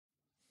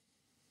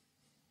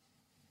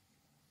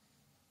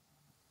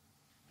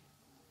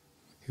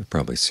You've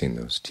probably seen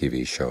those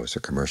TV shows or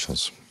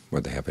commercials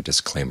where they have a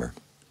disclaimer,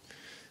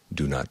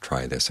 "Do not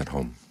try this at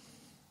home."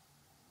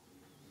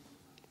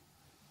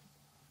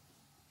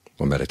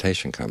 Well,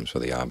 meditation comes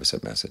with the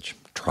opposite message.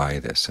 Try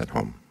this at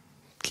home.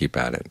 Keep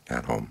at it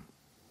at home.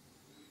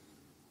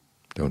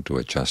 Don't do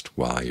it just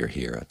while you're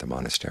here at the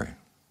monastery.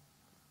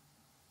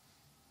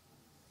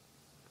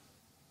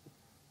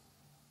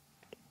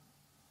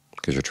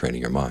 Because you're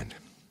training your mind.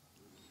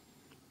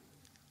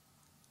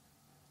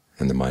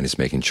 And the mind is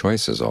making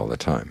choices all the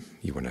time.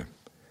 You want to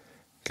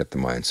get the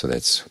mind so that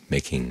it's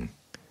making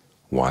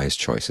wise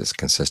choices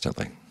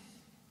consistently.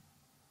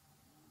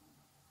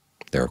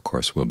 There, of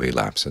course, will be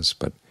lapses,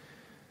 but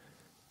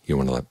you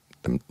want to let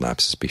the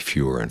lapses be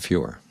fewer and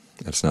fewer.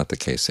 It's not the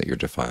case that your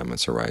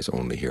defilements arise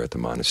only here at the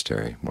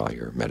monastery while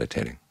you're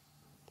meditating.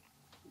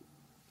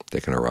 They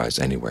can arise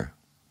anywhere,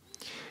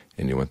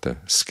 and you want the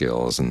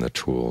skills and the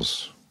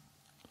tools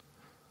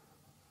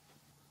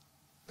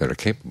that are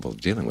capable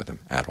of dealing with them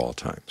at all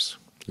times.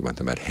 You want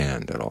them at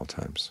hand at all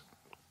times.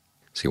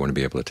 So you want to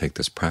be able to take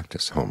this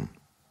practice home.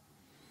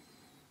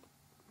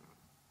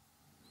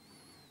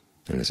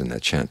 And as in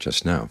that chant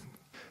just now,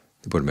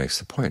 the Buddha makes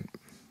the point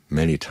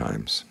many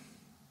times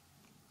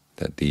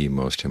that the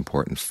most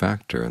important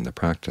factor in the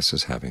practice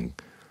is having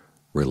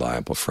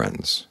reliable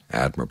friends,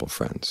 admirable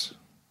friends,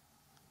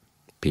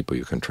 people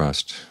you can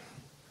trust,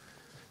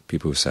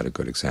 people who set a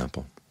good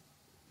example.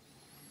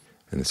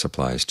 And this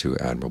applies to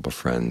admirable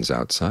friends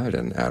outside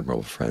and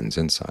admirable friends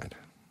inside.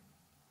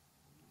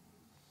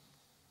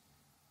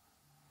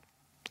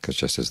 Because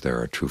just as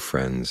there are true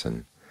friends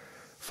and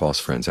false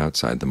friends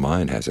outside, the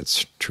mind has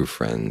its true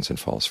friends and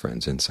false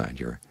friends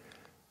inside. Your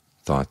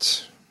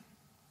thoughts,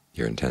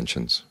 your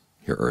intentions,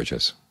 your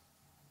urges.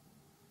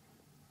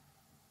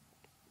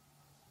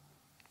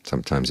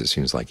 Sometimes it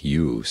seems like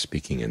you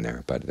speaking in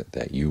there, but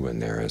that you in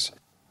there is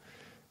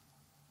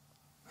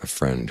a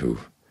friend who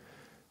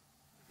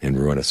in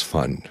ruinous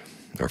fun,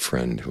 or a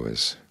friend who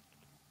is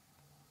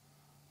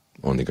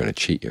only going to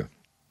cheat you.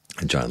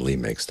 And John Lee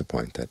makes the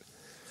point that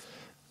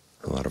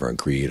a lot of our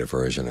greed,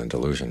 aversion, and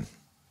delusion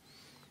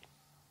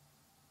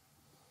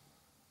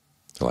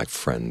are like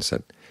friends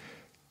that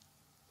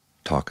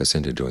talk us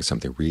into doing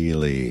something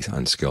really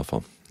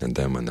unskillful, and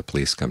then when the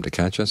police come to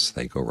catch us,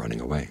 they go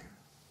running away.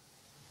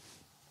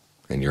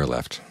 And you're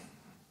left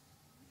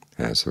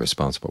as the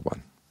responsible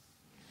one.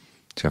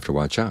 So you have to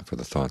watch out for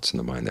the thoughts in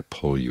the mind that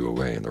pull you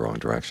away in the wrong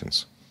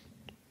directions,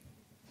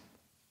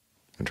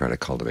 and try to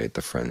cultivate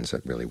the friends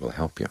that really will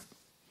help you.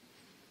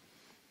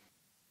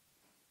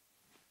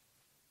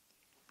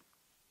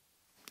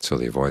 So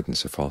the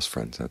avoidance of false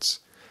friends, that's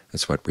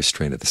what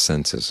restraint of the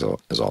senses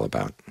is all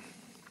about.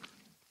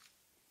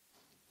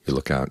 You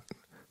look out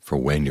for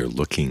when you're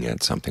looking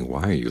at something.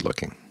 Why are you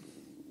looking?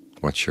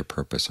 What's your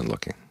purpose in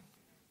looking?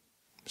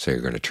 Say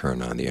you're going to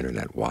turn on the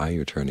Internet. Why are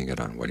you turning it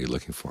on? What are you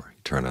looking for?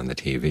 You turn on the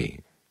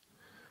TV.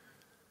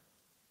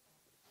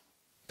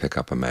 Pick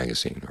up a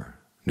magazine or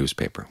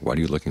newspaper. What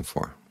are you looking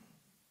for?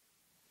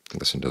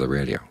 Listen to the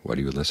radio. What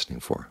are you listening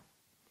for?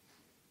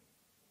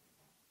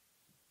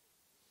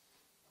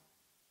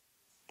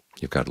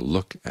 You've got to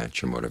look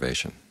at your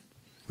motivation.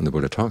 When the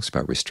Buddha talks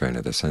about restraint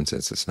of the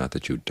senses, it's not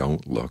that you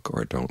don't look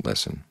or don't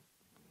listen.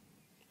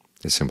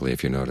 It's simply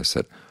if you notice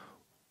that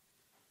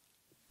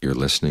you're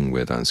listening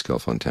with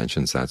unskillful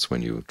intentions, that's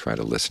when you try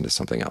to listen to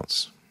something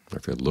else. Or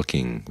if you're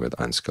looking with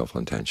unskillful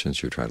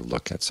intentions, you try to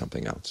look at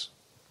something else.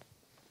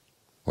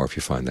 Or if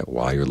you find that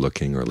while you're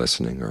looking or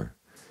listening or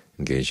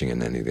engaging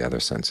in any of the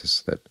other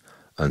senses, that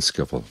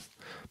unskillful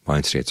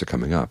mind states are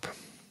coming up,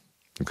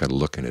 you've got to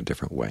look in a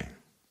different way.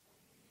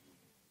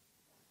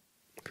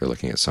 If you're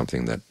looking at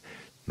something that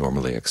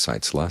normally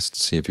excites lust,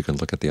 see if you can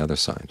look at the other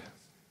side,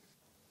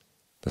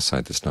 the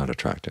side that's not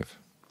attractive.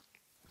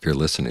 If you're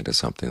listening to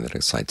something that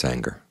excites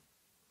anger,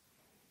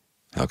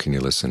 how can you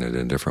listen in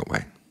a different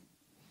way?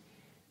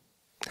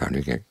 How do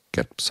you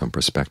get some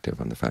perspective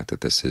on the fact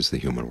that this is the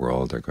human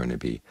world? There are going to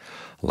be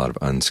a lot of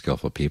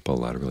unskillful people, a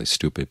lot of really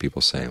stupid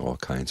people saying all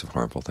kinds of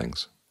harmful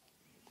things.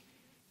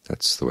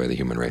 That's the way the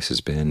human race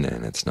has been,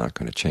 and it's not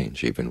going to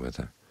change, even with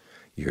the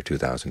year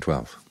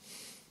 2012.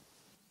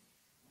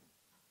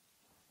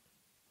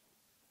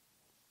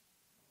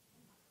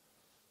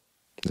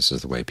 This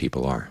is the way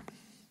people are.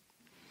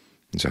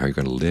 And so how are you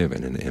going to live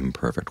in an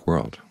imperfect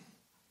world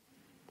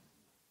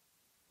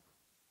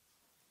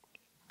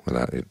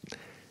without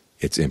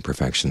its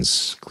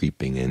imperfections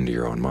creeping into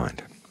your own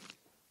mind?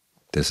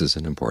 This is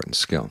an important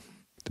skill.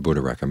 The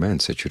Buddha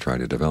recommends that you try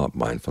to develop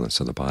mindfulness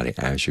of the body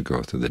as you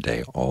go through the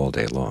day, all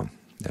day long,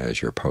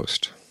 as your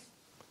post,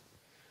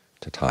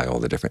 to tie all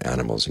the different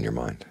animals in your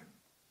mind.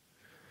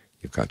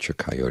 You've got your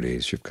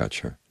coyotes, you've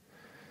got your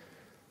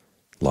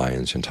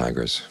lions and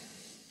tigers,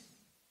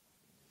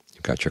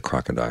 you've got your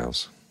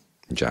crocodiles,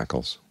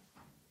 jackals.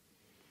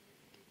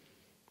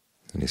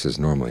 And he says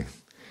normally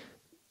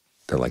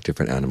they're like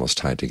different animals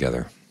tied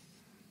together.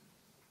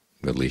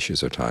 The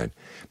leashes are tied,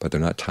 but they're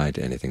not tied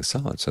to anything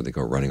solid, so they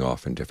go running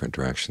off in different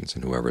directions,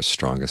 and whoever's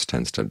strongest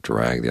tends to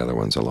drag the other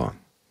ones along.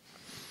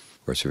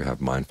 Whereas if you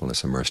have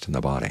mindfulness immersed in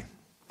the body,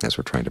 as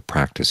we're trying to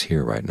practice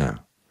here right now.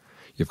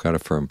 You've got a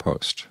firm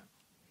post.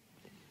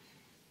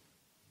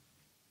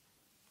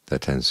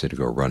 That tendency to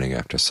go running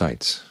after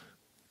sights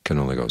can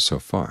only go so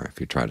far. If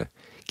you try to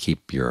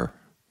keep your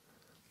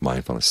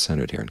mindfulness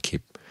centered here and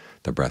keep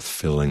the breath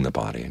filling the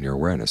body and your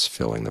awareness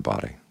filling the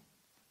body.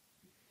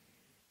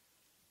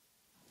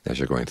 As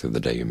you're going through the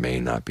day, you may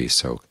not be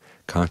so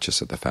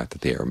conscious of the fact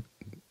that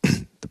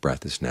the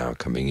breath is now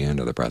coming in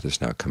or the breath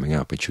is now coming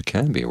out, but you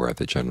can be aware of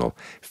the general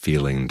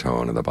feeling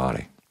tone of the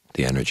body,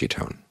 the energy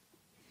tone.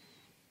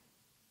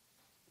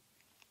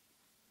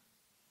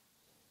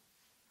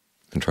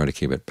 And try to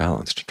keep it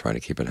balanced, try to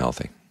keep it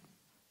healthy.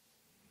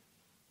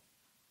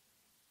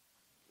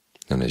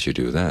 And as you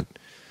do that,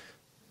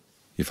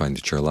 you find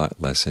that you're a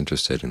lot less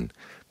interested in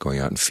going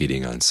out and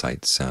feeding on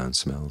sights, sounds,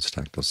 smells,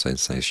 tactile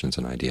sensations,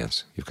 and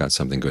ideas. You've got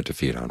something good to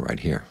feed on right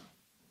here.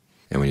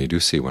 And when you do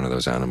see one of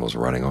those animals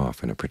running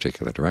off in a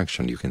particular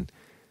direction, you can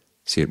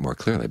see it more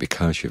clearly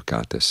because you've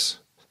got this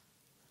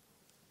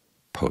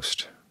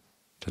post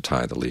to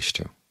tie the leash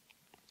to.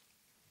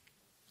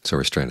 So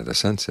restraint of the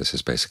senses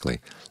is basically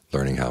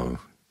learning how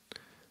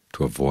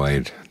to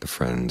avoid the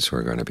friends who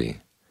are going to be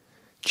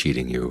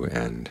cheating you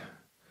and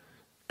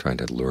trying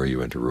to lure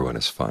you into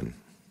ruinous fun,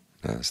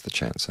 as the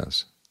chant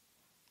says.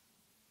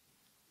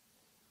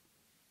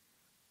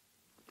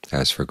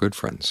 As for good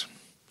friends,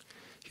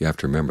 you have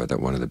to remember that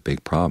one of the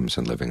big problems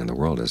in living in the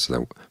world is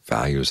the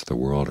values of the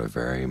world are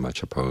very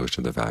much opposed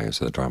to the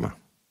values of the Dhamma.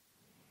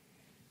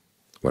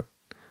 What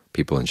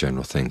people in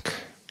general think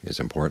is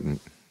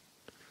important,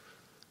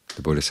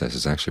 the Buddha says,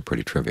 is actually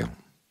pretty trivial.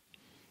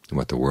 And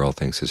what the world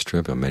thinks is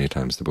trivial, many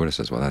times the Buddha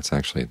says, well, that's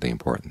actually the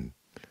important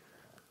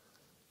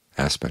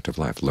aspect of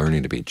life,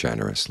 learning to be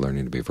generous,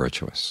 learning to be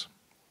virtuous.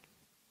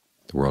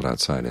 The world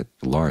outside at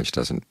large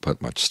doesn't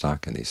put much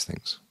stock in these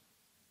things.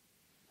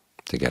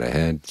 To get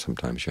ahead,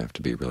 sometimes you have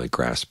to be really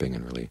grasping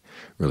and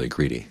really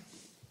greedy.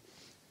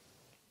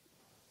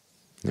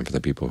 And for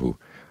the people who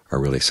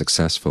are really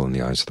successful in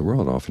the eyes of the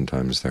world,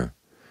 oftentimes they're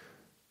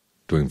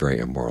doing very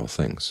immoral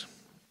things.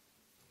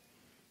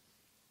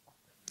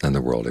 And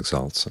the world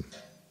exalts them.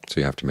 So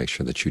you have to make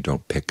sure that you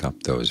don't pick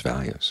up those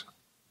values,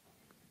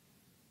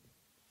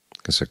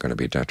 because they're going to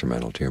be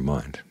detrimental to your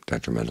mind,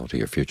 detrimental to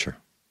your future.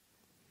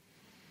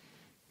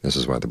 This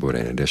is why the Buddha,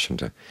 in addition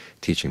to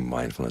teaching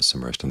mindfulness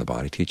immersed in the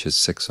body, teaches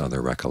 6 other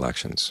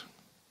recollections,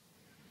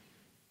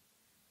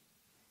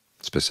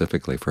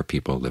 specifically for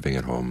people living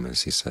at home,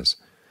 as he says,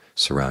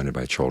 surrounded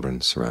by children,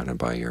 surrounded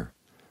by your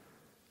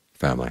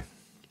family,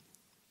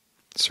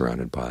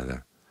 surrounded by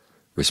the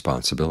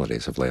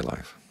responsibilities of lay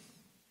life.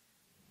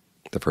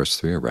 The first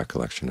 3 are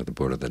recollection of the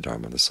Buddha, the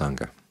Dharma, the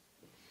Sangha.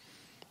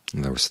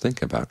 And I was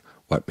thinking about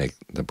what makes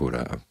the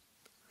Buddha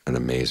an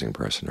amazing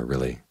person, a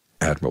really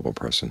admirable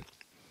person.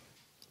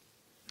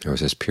 There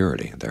was his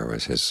purity, there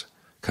was his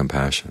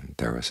compassion,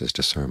 there was his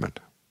discernment.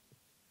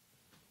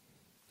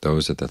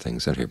 Those are the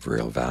things that have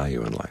real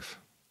value in life.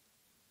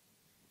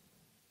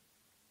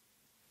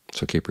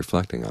 So keep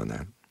reflecting on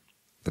that,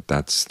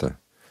 that's the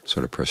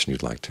sort of person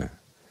you'd like to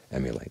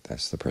emulate,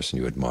 that's the person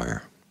you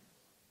admire.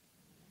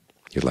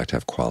 You'd like to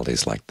have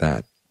qualities like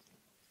that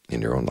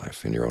in your own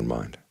life, in your own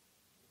mind.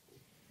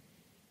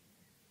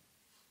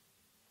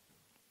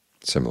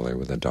 Similarly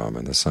with the Dhamma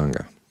and the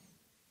Sangha.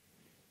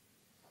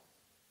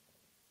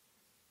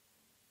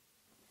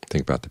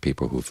 Think about the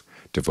people who've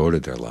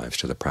devoted their lives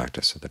to the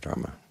practice of the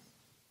Dhamma.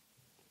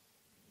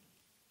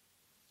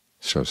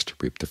 So as to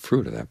reap the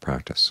fruit of that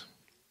practice.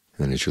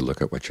 And then as you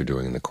look at what you're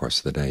doing in the course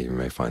of the day, you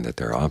may find that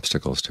there are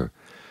obstacles to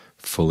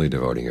fully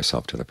devoting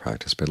yourself to the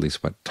practice, but at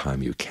least what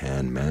time you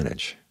can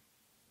manage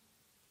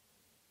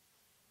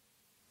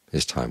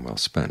is time well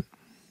spent.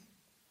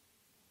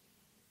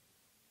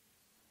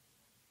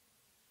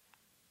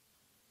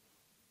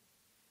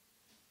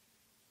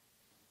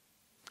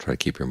 Try to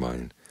keep your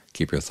mind,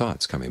 keep your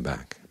thoughts coming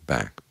back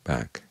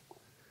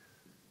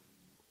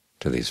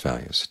to these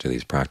values, to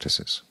these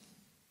practices.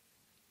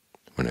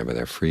 Whenever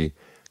they're free,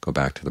 go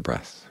back to the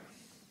breath.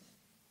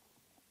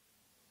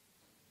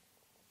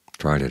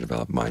 Try to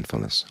develop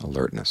mindfulness,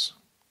 alertness,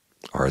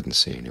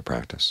 ardency in your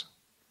practice.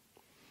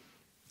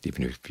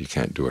 Even if you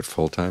can't do it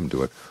full-time,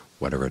 do it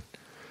whatever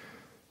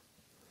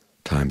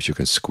times you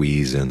can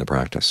squeeze in the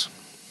practice.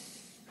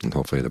 And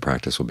hopefully the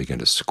practice will begin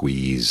to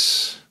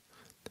squeeze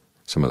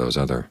some of those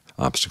other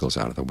obstacles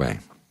out of the way.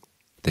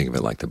 Think of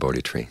it like the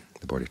Bodhi tree.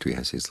 The Bodhi tree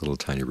has these little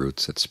tiny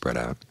roots that spread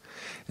out,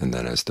 and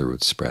then as the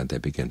roots spread, they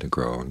begin to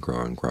grow and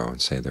grow and grow,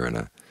 and say they're in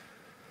a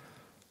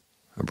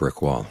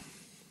brick wall.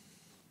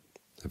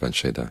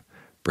 Eventually the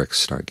bricks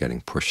start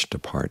getting pushed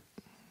apart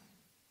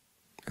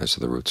as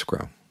the roots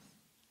grow.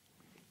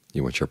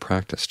 You want your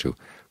practice to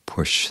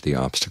push the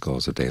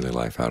obstacles of daily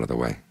life out of the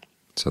way,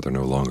 so they're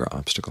no longer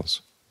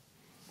obstacles.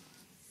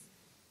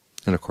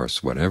 And of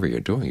course, whatever you're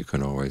doing, you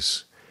can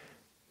always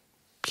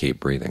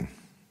keep breathing.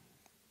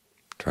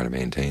 Try to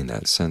maintain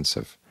that sense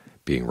of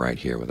being right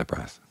here with the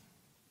breath,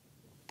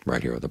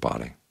 right here with the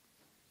body,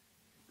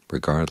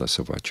 regardless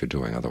of what you're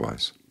doing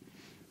otherwise.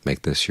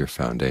 Make this your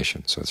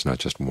foundation, so it's not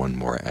just one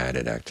more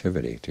added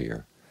activity to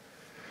your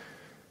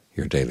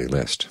your daily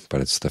list,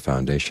 but it's the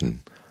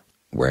foundation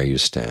where you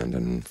stand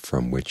and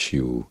from which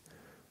you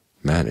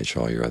manage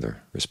all your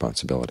other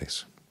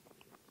responsibilities.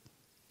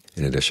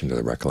 In addition to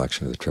the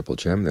recollection of the triple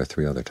gem, there are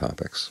three other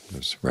topics.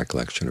 There's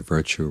recollection of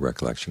virtue,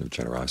 recollection of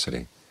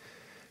generosity,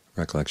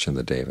 recollection of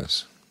the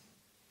devas.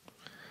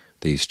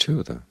 These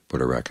two the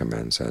Buddha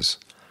recommends as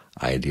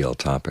ideal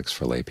topics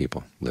for lay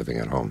people living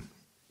at home.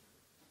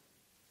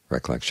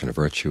 Recollection of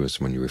virtue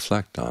is when you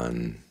reflect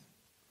on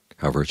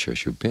how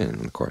virtuous you've been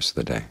in the course of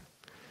the day,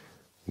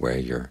 where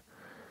your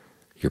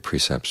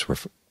precepts are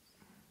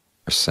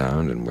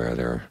sound and where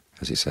they're,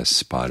 as he says,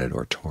 spotted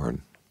or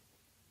torn,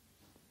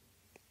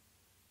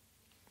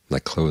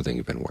 like clothing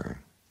you've been wearing.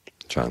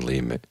 John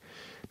Lee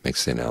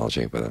makes the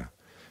analogy with a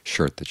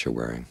shirt that you're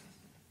wearing.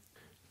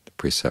 The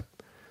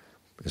precept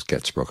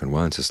gets broken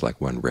once, it's like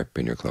one rip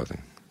in your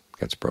clothing.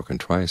 Gets broken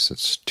twice,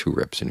 it's two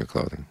rips in your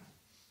clothing.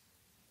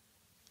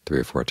 3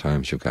 or 4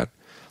 times you've got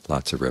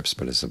lots of rips,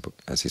 but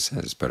as he says,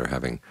 it's better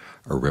having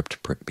a ripped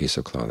piece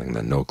of clothing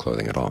than no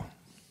clothing at all.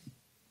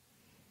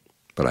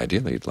 But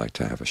ideally you'd like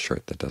to have a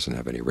shirt that doesn't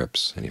have any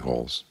rips, any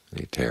holes,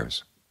 any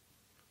tears,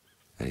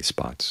 any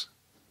spots.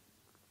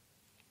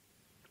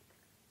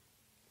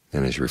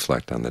 And as you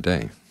reflect on the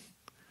day,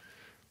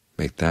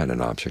 make that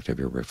an object of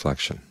your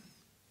reflection.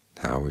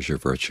 How is your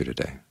virtue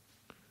today?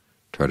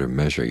 Try to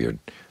measure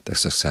the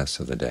success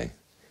of the day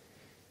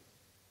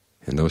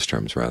in those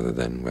terms, rather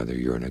than whether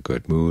you're in a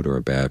good mood or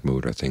a bad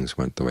mood, or things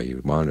went the way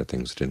you wanted, or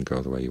things didn't go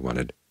the way you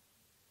wanted.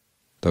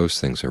 Those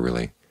things are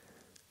really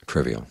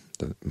trivial.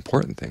 The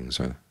important things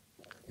are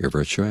your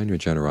virtue and your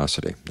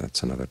generosity.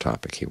 That's another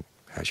topic he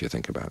has you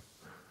think about.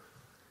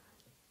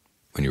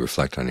 When you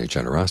reflect on your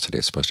generosity,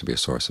 it's supposed to be a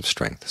source of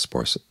strength,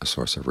 a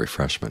source of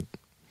refreshment,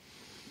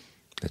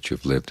 that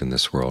you've lived in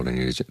this world and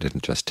you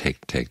didn't just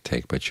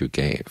take, but you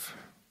gave.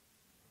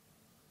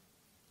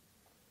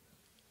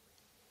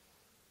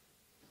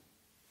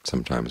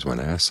 Sometimes when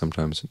asked,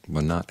 sometimes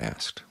when not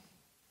asked.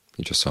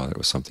 You just saw that it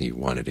was something you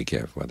wanted to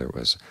give, whether it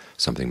was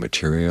something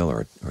material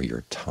or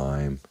your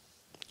time,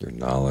 your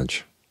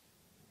knowledge.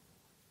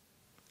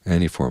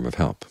 Any form of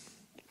help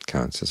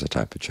counts as a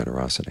type of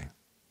generosity.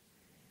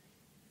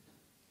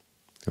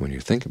 And when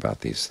you think about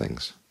these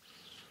things,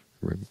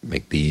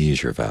 make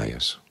these your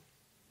values,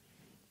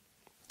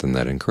 then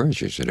that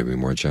encourages you to be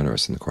more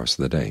generous in the course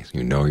of the day.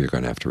 You know you're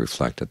going to have to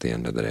reflect at the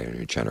end of the day on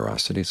your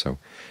generosity, so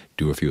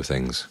do a few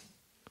things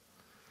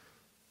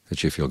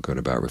that you feel good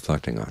about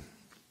reflecting on.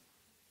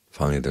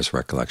 Finally, there's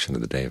recollection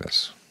of the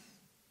devas.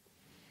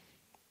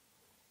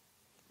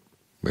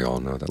 We all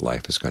know that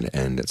life is going to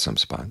end at some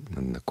spot,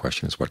 and the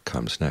question is what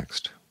comes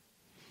next.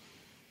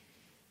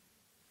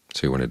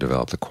 So you want to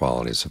develop the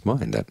qualities of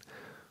mind that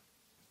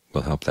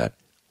will help that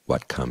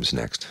what comes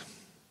next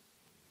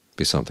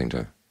be something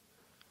to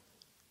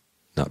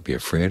not be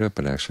afraid of,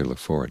 but actually look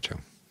forward to.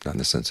 Not in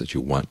the sense that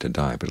you want to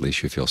die, but at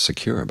least you feel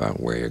secure about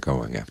where you're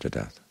going after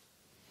death.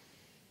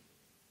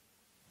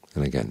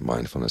 And again,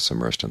 mindfulness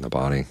immersed in the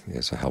body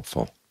is a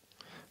helpful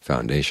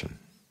foundation.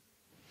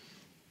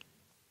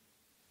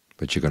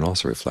 But you can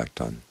also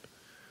reflect on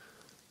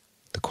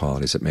the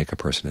qualities that make a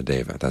person a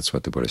deva. That's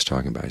what the Buddha is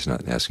talking about. He's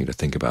not asking you to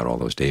think about all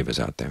those devas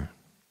out there.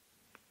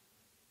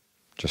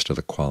 Just are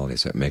the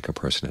qualities that make a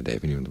person a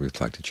deva, and you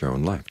reflect at your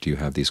own life. Do you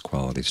have these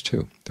qualities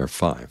too? There are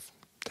 5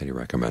 that he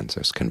recommends.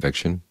 There's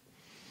conviction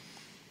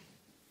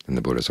in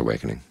the Buddha's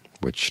awakening,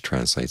 which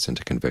translates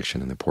into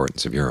conviction in the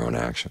importance of your own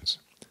actions.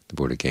 The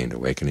Buddha gained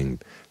awakening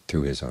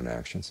through his own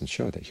actions and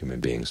showed that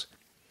human beings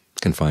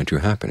can find true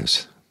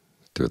happiness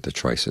through the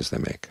choices they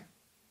make.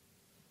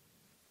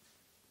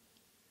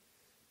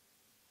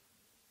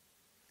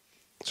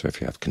 So if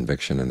you have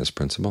conviction in this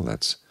principle,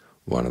 that's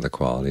one of the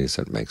qualities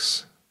that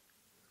makes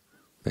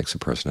a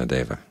person a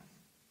deva.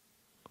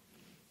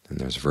 And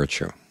there's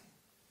virtue,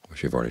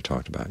 which we've already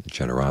talked about.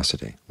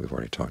 Generosity, we've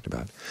already talked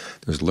about.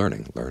 There's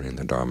learning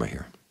the Dhamma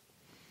here.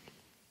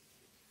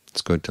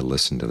 It's good to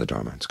listen to the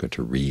Dhamma. It's good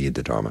to read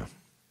the Dhamma,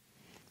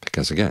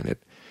 because again,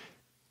 it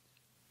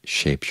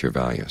shapes your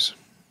values.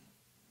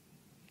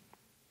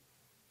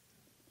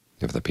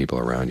 If the people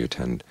around you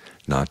tend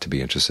not to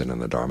be interested in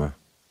the Dhamma,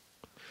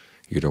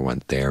 you don't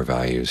want their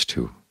values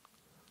to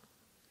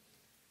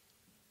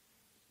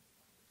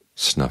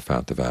snuff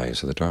out the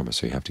values of the Dhamma.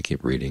 So you have to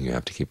keep reading, you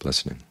have to keep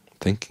listening,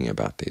 thinking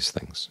about these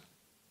things,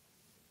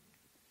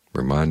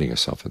 reminding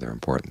yourself of their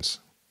importance.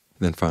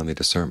 And then finally,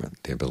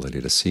 discernment, the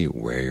ability to see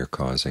where you're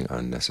causing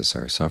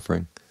unnecessary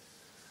suffering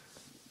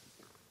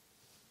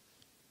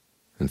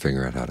and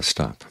figure out how to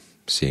stop,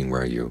 seeing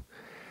where you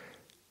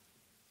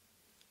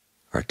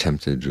are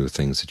tempted to do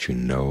things that you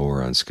know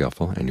are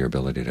unskillful, and your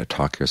ability to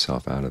talk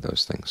yourself out of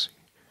those things.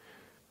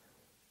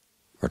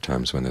 Or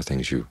times when there are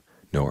things you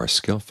know are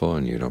skillful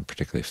and you don't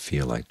particularly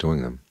feel like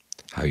doing them,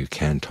 how you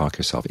can talk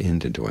yourself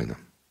into doing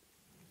them.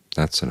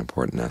 That's an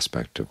important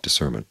aspect of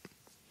discernment.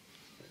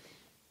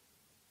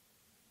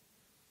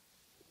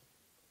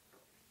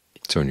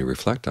 So when you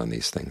reflect on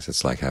these things,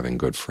 it's like having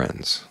good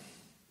friends.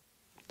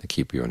 They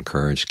keep you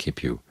encouraged,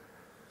 keep you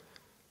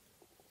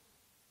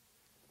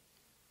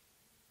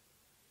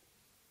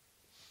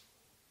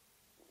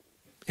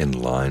in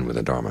line with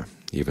the Dharma,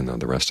 even though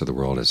the rest of the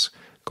world is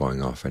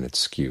going off in its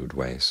skewed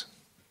ways.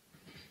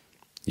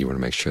 You want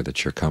to make sure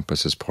that your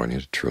compass is pointing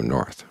to true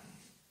north.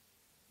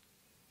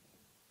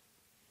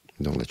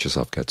 Don't let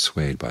yourself get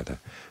swayed by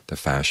the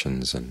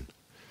fashions and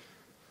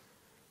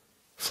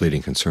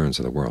fleeting concerns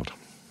of the world.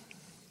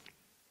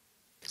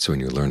 So when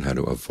you learn how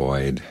to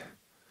avoid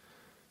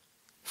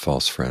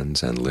false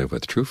friends and live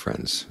with true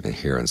friends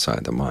here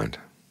inside the mind,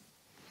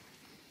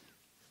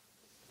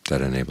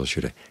 that enables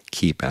you to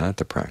keep at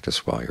the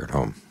practice while you're at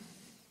home.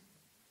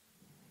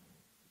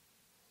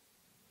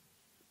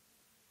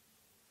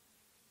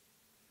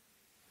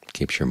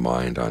 Keeps your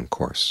mind on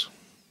course.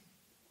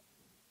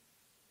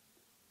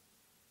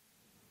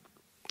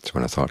 So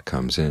when a thought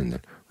comes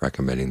in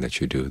recommending that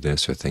you do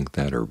this or think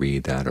that or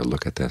read that or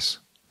look at this,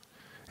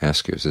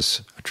 ask you, is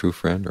this a true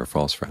friend or a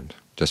false friend?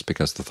 Just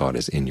because the thought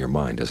is in your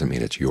mind doesn't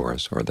mean it's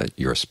yours or that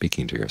you're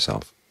speaking to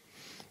yourself.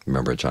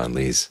 Remember John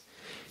Lee's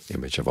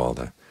image of all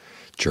the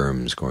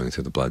germs going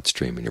through the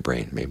bloodstream in your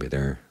brain. Maybe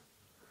they're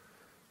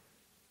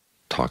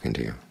talking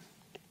to you,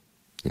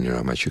 and you know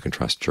how much you can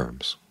trust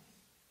germs.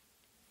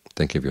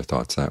 Think of your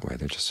thoughts that way.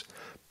 They're just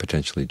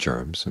potentially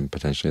germs, and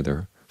potentially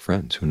they're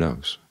friends. Who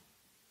knows?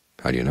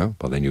 How do you know?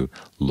 Well, then you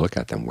look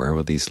at them. Where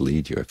will these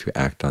lead you? If you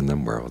act on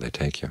them, where will they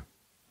take you?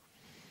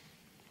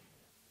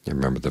 You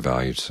remember the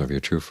values of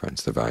your true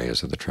friends, the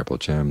values of the triple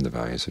gem, the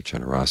values of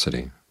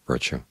generosity,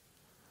 virtue,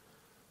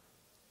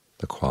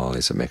 the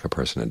qualities that make a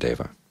person a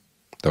deva.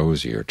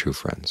 Those are your true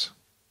friends.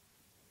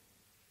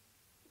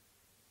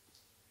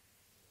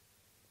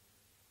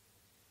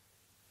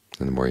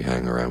 And the more you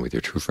hang around with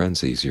your true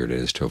friends, the easier it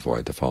is to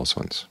avoid the false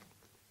ones.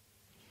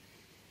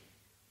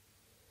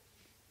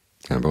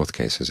 And in both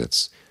cases,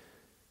 it's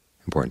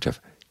important to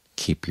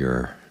keep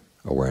your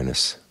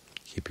awareness,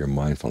 keep your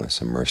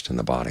mindfulness immersed in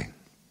the body.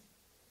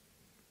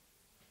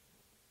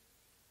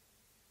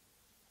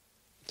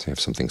 So you have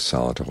something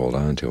solid to hold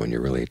on to when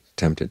you're really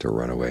tempted to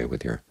run away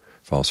with your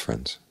false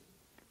friends.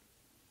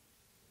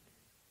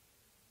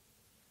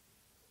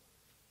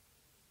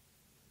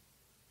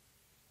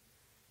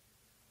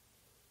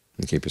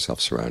 And keep yourself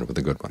surrounded with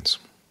the good ones.